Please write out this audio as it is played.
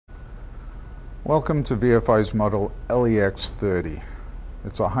Welcome to VFI's model LEX30.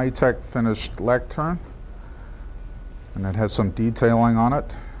 It's a high-tech finished lectern, and it has some detailing on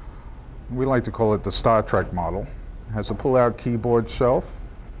it. We like to call it the Star Trek model. It has a pull-out keyboard shelf.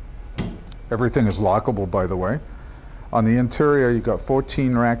 Everything is lockable, by the way. On the interior, you've got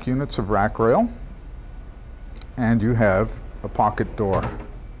 14 rack units of rack rail, and you have a pocket door.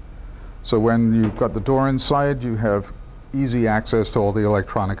 So when you've got the door inside, you have easy access to all the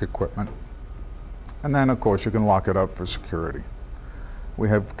electronic equipment. And then, of course, you can lock it up for security. We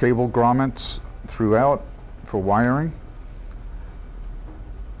have cable grommets throughout for wiring.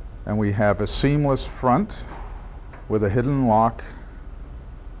 And we have a seamless front with a hidden lock.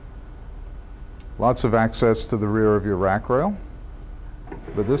 Lots of access to the rear of your rack rail.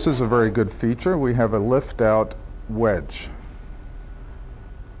 But this is a very good feature. We have a lift-out wedge.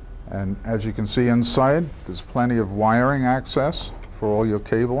 And as you can see inside, there's plenty of wiring access for all your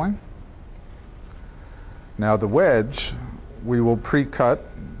cabling. Now the wedge, we will pre-cut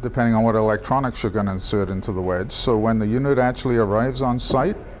depending on what electronics you're going to insert into the wedge. So when the unit actually arrives on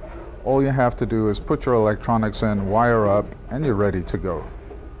site, all you have to do is put your electronics in, wire up, and you're ready to go.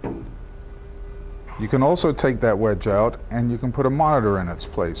 You can also take that wedge out and you can put a monitor in its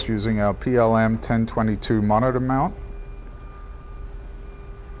place using our PLM 1022 monitor mount,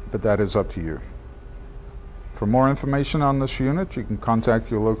 but that is up to you. For more information on this unit, you can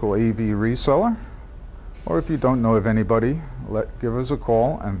contact your local AV reseller. Or if you don't know of anybody, give us a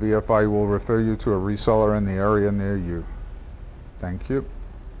call and VFI will refer you to a reseller in the area near you. Thank you.